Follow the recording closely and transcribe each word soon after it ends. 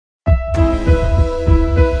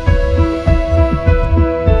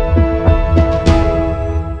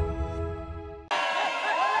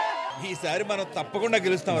ఈసారి మనం తప్పకుండా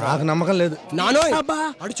గెలుస్తాం. నాకు నమ్మకం లేదు. నానో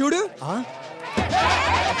అడు చూడు,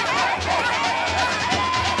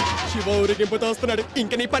 శివ ఊరికింపుతో వస్తున్నాడు.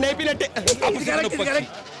 ఇంక నీ పని అయిపోయినట్టే.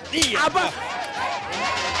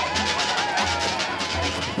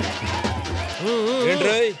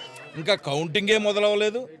 ఏంట్రోయ్, ఇంకా కౌంటింగే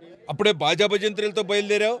మొదలవ్వలేదు, అప్పుడే బాజా భజంత్రులతో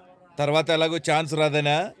బయలుదేరావు. తర్వాత ఎలాగో ఛాన్స్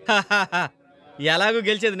రాదనా? ఎలాగో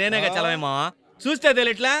గెలిచేది నేనేగా చలవేమా. చూస్తే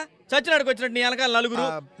తెలియట్లా చచ్చినాడికి వచ్చినట్టు నీ వెనకాల నలుగురు,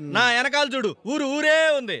 నా వెనకాల చూడు ఊరు ఊరే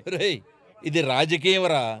ఉంది. రేయ్, ఇది రాజకీయం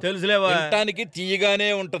రా, తెలుసులేవా. వినటానికి తీయగానే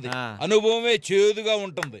ఉంటది, అనుభవమే చేదుగా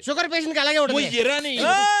ఉంటుంది. షుగర్ పేషెంట్ కి అలాగే ఉంటుంది.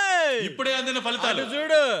 ఇప్పుడే అందిన ఫలితాలు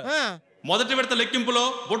చూడు. మొదటి విడత లెక్కింపులో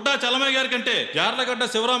బుడ్డా చలమయ్య గారి కంటే యార్లగడ్డ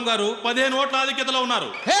శివరాం గారు 15 ఓట్ల ఆధిక్యతలో ఉన్నారు.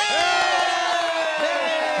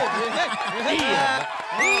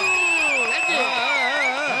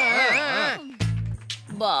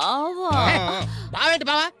 బావేంటి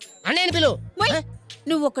బావా, అన్నయ్యని పిలు.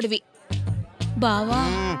 నువ్వు ఒకడివి బావా.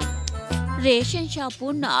 రేషన్ షాపు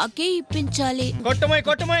నాకే ఇప్పించాలి. కొట్టమోయ్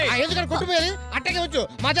కొట్టమోయ్. ఎందుకంటే కొట్టుపోయేది అట్టగే వచ్చు.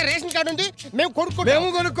 మా దగ్గర రేషన్ కార్డు ఉంది, మేము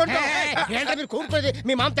కొనుక్కుంటాం. ఏంటో మీరు కొనుక్కోలేదు,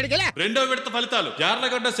 మీ మామ తడిగలే. రెండో విడత ఫలితాలు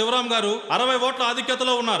యార్లగడ్డ శివరాం గారు 60 ఓట్ల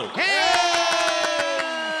ఆధిక్యతలో ఉన్నారు.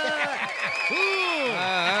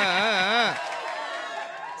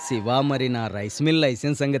 శివ, మరి నా రైస్ మిల్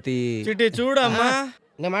లైసెన్స్ సంగతి చిట్టి చూడమ్మా.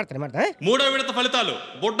 మూడో విడత ఫలితాలు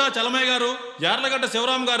బుడ్డా చలమయ్య గారు యార్లగడ్డ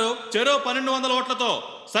శివరాం గారు చెరో 1200 ఓట్లతో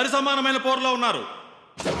సరి సమానమైన పోరులో ఉన్నారు.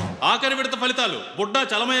 ఆఖరి విడత ఫలితాలు బుడ్డా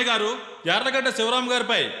చలమయ్య గారు యార్లగడ్డ శివరాం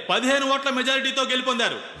గారిపై 15 ఓట్ల మెజారిటీతో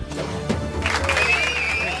గెలుపొందారు.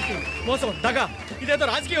 మోసం దగా, ఇదేదో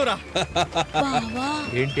రాజకీయం రా.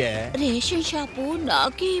 ఏంటి రేషన్ షాపు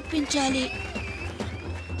నాకే ఇప్పించాలి.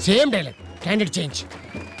 Same dialogue, candidate change.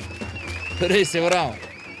 రే శివరాం,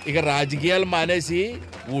 ఇక రాజకీయాలు మానేసి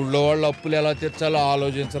ఊళ్ళో వాళ్ళ అప్పులు ఎలా తీర్చాలో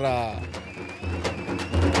ఆలోచించరా.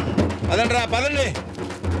 పదండ్రా పదండి.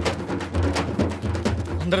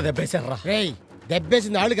 అందరూ దెబ్బేశారా? రేయ్,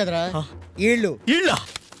 దెబ్బేసింది ఆళ్ళు కదరా, ఈళ్ళు.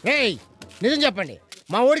 రేయ్, నిజం చెప్పండి,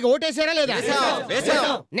 మా ఊడికి ఓటేసారా లేదా?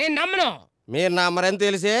 నేను నమ్మను. మీరు నమ్మరని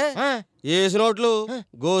తెలిసే ఏసు నోట్లు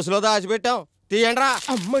గోసులో దాచిపెట్టాం. తీయండ్రా.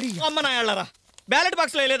 అమ్మ నా వెళ్ళరా, బ్యాలెట్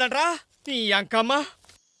బాక్స్ లో వేయలేదంట్రా నీ అంకమ్మ.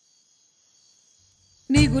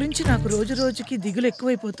 నీ గురించి నాకు రోజు రోజుకి దిగులు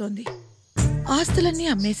ఎక్కువైపోతోంది. ఆస్తులన్నీ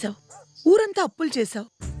అమ్మేశావు, ఊరంతా అప్పులు చేశావు.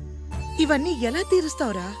 ఇవన్నీ ఎలా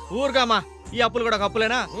తీరుస్తావురా? ఊరుగామా, ఈ అప్పులు కూడా ఒక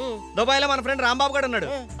అప్పులేనా? దుబాయ్ లో మన ఫ్రెండ్ రాంబాబు గారు ఉన్నాడు,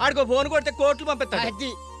 ఆడికో ఫోన్ కొడితే కోట్లు పంపిస్తాడు.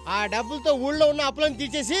 ఆ డబ్బులతో ఊళ్ళో ఉన్న అప్పులను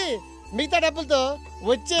తీసేసి మిగతా డబ్బులతో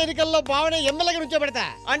వచ్చే ఎన్నికల్లో బావనే ఎమ్మెల్యేగా నుంచోబెడతా.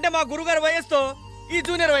 అంటే మా గురుగారు వయస్సు ఈ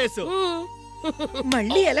జూనియర్ వయస్సు.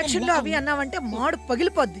 మళ్ళీ ఎలక్షన్ లో అవి అన్నావంటే మాడు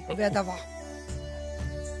పగిలిపోద్ది వేదవా.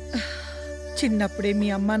 చిన్నప్పుడే మీ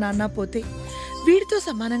అమ్మ నాన్న పోతే వీడితో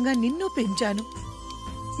సమానంగా నిన్ను పెంచాను.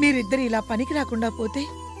 మీరిద్దరు ఇలా పనికి రాకుండా పోతే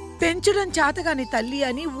పెంచడం చేతగాని తల్లి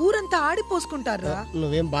అని ఊరంతా ఆడిపోసుకుంటారా?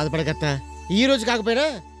 నువ్వేం బాధపడకత్తా, ఈ రోజు కాకపోయినా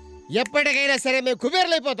ఎప్పటికైనా సరే మేము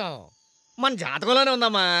కుబేర్లు అయిపోతాం. మన జాతకంలోనే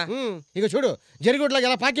ఉందమ్మా. ఇక చూడు, జరిగుడ్లో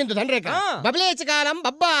ఎలా పాకింది తండ్రేక. బబలేచకాలం,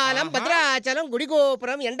 బబ్బాలం, భద్రాచలం,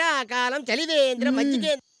 గుడిగోపురం, ఎండాకాలం, చలివేంద్రం,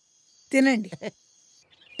 మజ్జిగే. తినండి.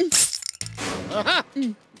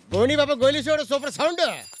 బోని బాబా గోలీ చూడు, సూపర్ సౌండ్.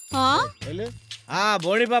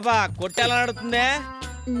 బోని పాప కొట్టేలా నడుతుందే.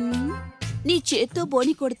 నీ చేత్తో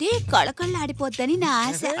బోని కొడితే కళకళ్ళాడిపోద్దని నా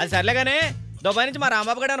ఆశ. అది సర్లేగానే, దుబాయ్ నుంచి మా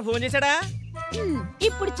రాంబాబు గారు ఫోన్ చేశాడా?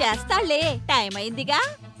 ఇప్పుడు చేస్తాళ్లే, టైం అయిందిగా.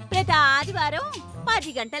 ప్రతి ఆదివారం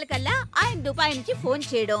 10 గంటలకల్లా ఆయన దుబాయ్ నుంచి ఫోన్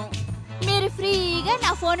చేయడం, మీరు ఫ్రీగా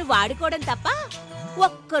నా ఫోన్ వాడుకోవడం తప్ప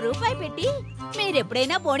 ₹1 పెట్టి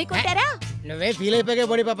మీరెప్పుడైనా బోని కొట్టారా? నువ్వే ఫీల్ అయిపోయా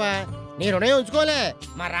బోని పాప, నీ రుణం ఉంచుకోలే.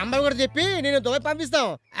 మా రాంబాబు గారు చెప్పి నేను దుబాయ్ పంపిస్తాం.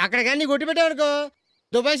 అక్కడ కానీ నీ కొట్టి పెట్టావనుకో,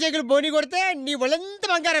 దుబాయ్ సైకిల్ బోని కొడితే నీ ఒళ్ళంతా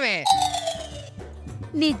బంగారమే.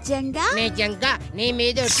 నిజంగా? నిజంగా నీ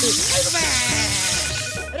మీద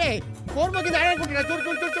ఫోన్ మొక్కింది ఆడనుకుంటున్నా. చూడు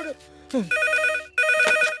చూడు చూడు చూడు.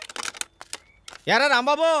 ఎరా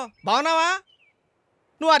రాంబాబు, బాగున్నావా?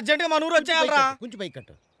 నువ్వు అర్జెంట్ గా మన ఊరు వచ్చేయాలరా. కొంచెం పైకి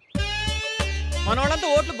కట్టు. మన వాళ్ళంతా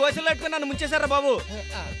ఓట్లు గోసెలు పెట్టుకుని నన్ను ముంచేశారా బాబు.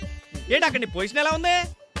 ఏంటి అక్కడ నీ పొజిషన్ ఎలా ఉంది?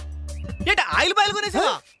 ఏంటి ఆయిల్ బాయిల్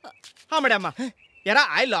కొనేసావా? అమ్మడమ్మ, ఎరా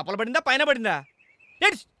ఆయిల్ లోపల పడిందా పైన పడిందా?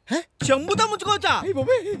 ఏంటి చెంబుతో ముంచుకోవచ్చా?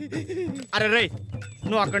 అరే రై,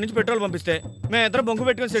 నువ్వు అక్కడి నుంచి పెట్రోల్ పంపిస్తే మేము ఇద్దరు బొంగు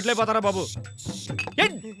పెట్టుకుని సెటిల్ అయిపోతారా బాబు?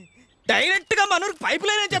 డైరెక్ట్ గా మనూరు పైప్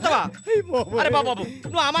లైన్ చేస్తావా? అరే బాబు,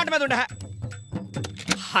 నువ్వు ఆ మాట మీద ఉండే.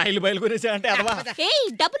 ఆయిల్ బయలు కొనేసా అంటే అదవా.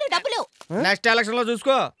 డబ్బులు డబ్బులు నెక్స్ట్ ఎలక్షన్ లో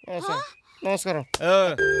చూసుకో. నమస్కారం.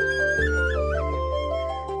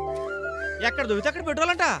 ఎక్కడ దొరికితే అక్కడ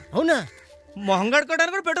పెట్రోల్ అంట. అవునా? మొహం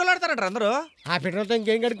కడుకోవడానికి కూడా పెట్రోల్ ఆడతారంట అందరూ. ఆ పెట్రోల్తో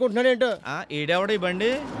ఇంకేం కడుక్కుంటున్నాడు ఏంటో. ఈడెవడ ఈ బండి?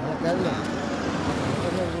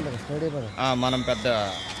 మనం పెద్ద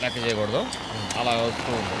లెక్క చేయకూడదు, అలా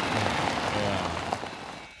వస్తూ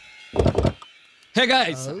Hey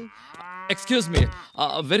guys, excuse me.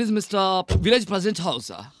 Where is Mr. Village President House?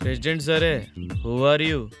 President సరే, who are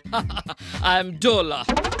you? I am Dola.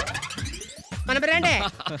 మన బ్రాండే.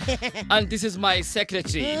 And this is my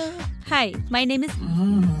secretary. Hi, my name is.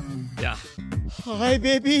 Yeah. Hi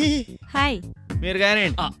baby. Hi. మీరు కానీ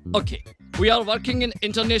Okay. We are working in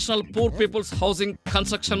International Poor People's Housing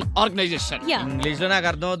Construction Organization. Yeah. English లో నాకు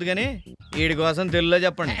అర్థం అవుతుంది కానీ వీడి కోసం తెలుగులో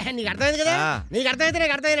చెప్పండి. నీకు అర్థమైంది కదా? నీకు అర్థమైతే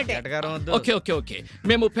నాకు అర్థమైనట్టే. ఎటకారం వద్దు. Okay.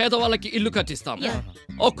 మేము పేదవాళ్ళకి ఇల్లు కట్టిస్తాం.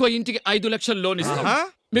 ఒక్కో ఇంటికి 5 లక్షలు లోన్ ఇస్తాం.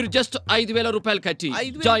 మీరు జస్ట్ 5,000 రూపాయలు కట్టి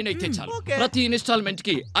జాయిన్ అయితే చాలు. ప్రతి ఇన్స్టాల్మెంట్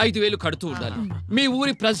కి 5,000 కడుతూ ఉండాలి. మీ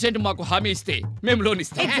ఊరి ప్రెసిడెంట్ మాకు హామీ ఇస్తే మేము లోన్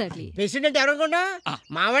ఇస్తాం. Exactly. President ఎవరనుకున్నా?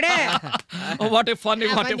 మావాడే. What a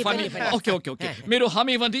funny. Okay. మీరు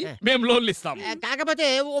హామీ ఇవ్వండి, మేము లోన్లు ఇస్తాం. కాకపోతే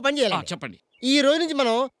ఓ పని చేయాలి. చెప్పండి. ఈ రోజు నుంచి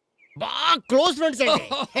మనం బాగా క్లోజ్ ఫ్రెండ్స్ అండి.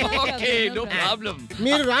 Okay, no problem.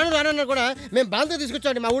 మీరు రాను కూడా మేము బాంతో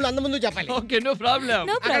తీసుకొచ్చామండి. మా ఊళ్ళో అంత ముందు చెప్పాలి. Okay, no problem.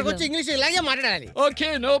 అక్కడికి వచ్చి ఇంగ్లీష్ ఇలాగే మాట్లాడాలి. Okay,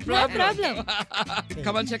 no problem.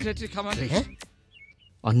 కమాన్ సెక్రటరీ, కమాన్.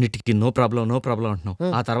 అన్నిటికీ నో ప్రాబ్లం అంటున్నావు.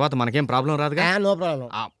 ఆ తర్వాత మనకేం ప్రాబ్లం రాదుగా. No problem.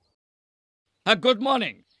 Good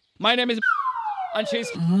morning. My name is and she's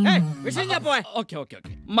okay.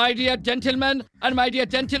 My dear gentlemen and my dear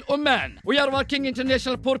gentlewomen, we are working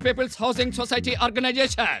International Poor People's Housing Society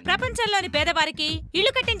Organization. ప్రపంచంలోని పేదవారికి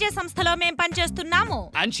ఇల్లు కట్టించే సంస్థలో మేము పనిచేస్తున్నాము.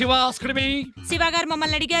 And Shiva asked me. Shiva గారు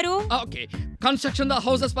మమ్మల్ని అడిగారు. Okay. Construction the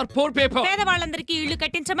houses for poor people. పేదవాళ్ళందరికీ ఇల్లు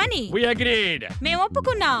కట్టించమని. We agreed. మేము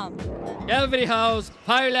ఒప్పుకున్నాం. Every house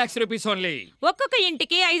 5 lakhs rupees only. ఒక్కొక్క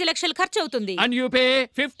ఇంటికి 5 లక్షలు ఖర్చు అవుతుంది. And you pay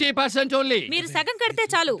 50% only. మీరు సగం కడితే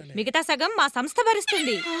చాలు, మిగతా సగం మా సంస్థ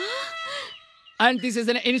భరిస్తుంది. And this is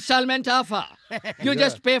an installment offer. You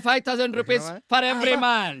just pay 5,000 rupees for every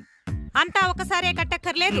month. అంతా ఒకసారే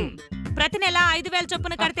కట్టక్కర్లేదు, ప్రతి నెల 5,000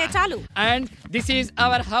 చొప్పున కడితే చాలు. And this is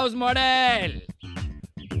our house model.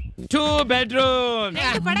 2 bedrooms.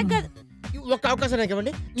 2 పడగ. ఒక అవకాశం నాకు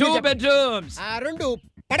ఇవ్వండి. 2 bedrooms. 2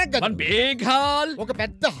 పడగ. 1 big hall. ఒక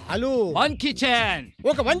పెద్ద హాలు. 1 kitchen.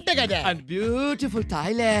 ఒక వంట గది. And beautiful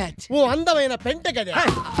toilet. ఓ అందమైన పెంట గది.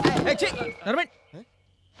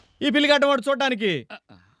 ఈ బిల్లు కట్టవాడు చూడడానికి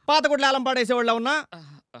పాత గుడ్ల ఆలం పాడేసేవాళ్ళ ఉన్నా,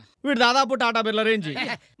 వీడు దాదాపు టాటా బిర్ల రేంజ్.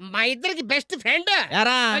 మా ఇద్దరికి బెస్ట్ ఫ్రెండ్.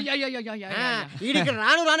 ఎరా వీడికి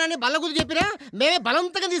రాను బల్ల గురించి చెప్పినా మేమే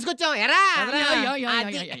బలవంతంగా తీసుకొచ్చాం. ఎరా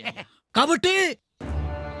కాబట్టి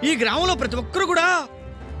ఈ గ్రామంలో ప్రతి ఒక్కరు కూడా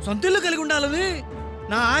సొంత ఇల్లు కలిగి ఉండాలని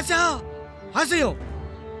నా ఆశయం.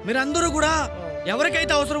 మీరందరూ కూడా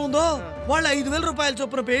ఎవరికైతే అవసరం ఉందో వాళ్ళు 5,000 రూపాయల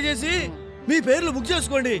చొప్పున పే చేసి మీ పేర్లు బుక్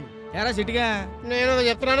చేసుకోండి. ఎరా సిటీగా నేను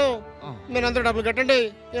చెప్తున్నాను, మీరందరూ డబ్బులు కట్టండి,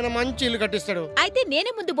 నేను మంచి ఇల్లు కట్టిస్తాడు. అయితే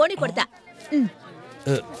నేనే ముందు బోని కొడతా.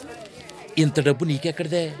 ఇంత డబ్బు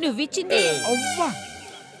నీకెక్కడదే? నువ్విచ్చింది.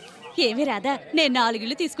 ఏమి రాదా, నేను 4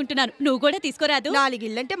 ఇళ్ళు తీసుకుంటున్నాను, నువ్వు కూడా తీసుకోరాదు? 4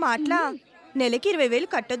 ఇళ్ళంటే మాట్లా, నెలకి 20,000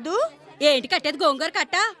 కట్టొద్దు. ఏంటి కట్టేది? గోంగూర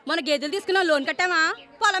కట్ట? మన గేదెలు తీసుకున్నాం, లోన్ కట్టామా?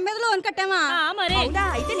 పొలం మీద లోన్ కట్టామా? మరి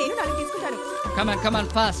అయితే నేను 4 తీసుకుంటాను. Come on,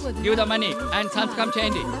 fast. Give the money and some come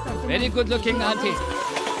చేయండి. Very good looking auntie.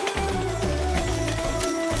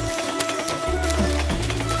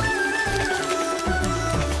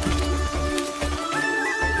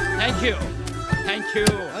 Thank you.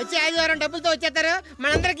 వచ్చి 5 వారం డబ్బులతో వచ్చేస్తారు,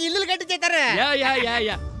 మనందరికి ఇల్లు కట్టించేస్తారు.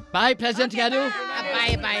 Yeah. Bye, President గారు.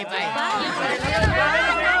 Bye.